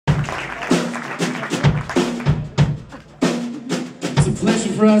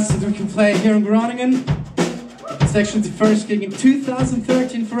for us that we can play here in Groningen. It's actually the first gig in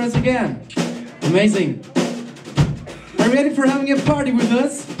 2013 for us again. Amazing. Are you ready for having a party with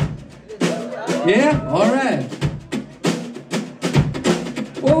us? Yeah? Alright.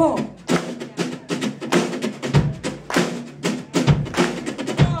 Whoa!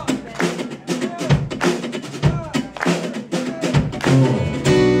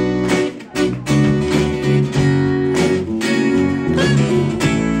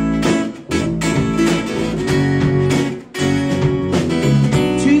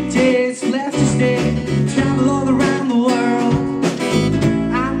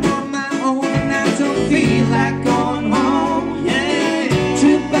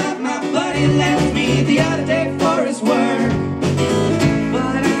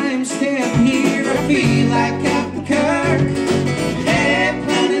 Like Captain Kirk, hey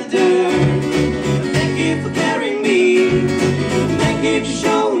planetearth, thank you for carrying me, thank you for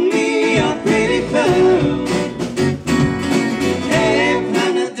showing me your pretty pearl. Hey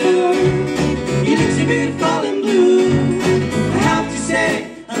planetearth, you look so beautiful in blue. I have to say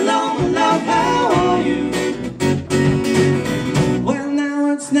hello my love, how are you? Well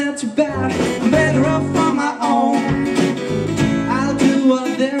now it's not too bad, I'm better off on my own. I'll do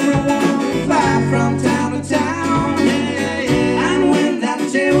whatever I want, fly from town to town, and when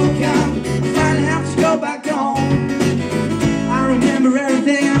that day will come, I finally have to go back home. I remember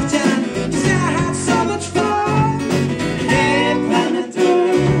everything I've done, 'cause I had so much fun. Hey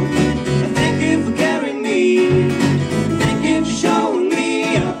planetearth, thank you for carrying me, thank you for showing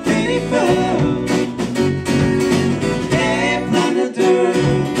me a pretty pearl. Hey planetearth,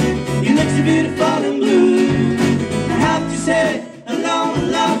 you look so beautiful in blue. I have to say hello my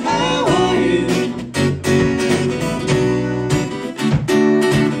love, how are you?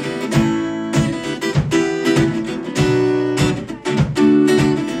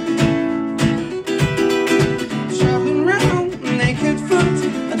 Traveling around naked foot,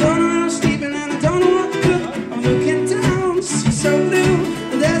 I don't know where I'm sleeping and I don't know what to cook. I'm looking down to see so blue,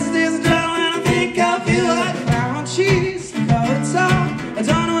 there's a dark when I think of you. Like brown cheese, covered salt, I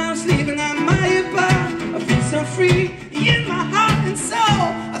don't know where I'm sleeping, I'm my bar. I feel so free in my heart and soul,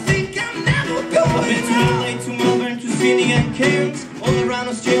 I think I'm never going home. I've been to LA, to Melbourne, to Sydney and Cairns, all around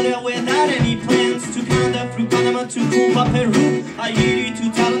Australia, we're not in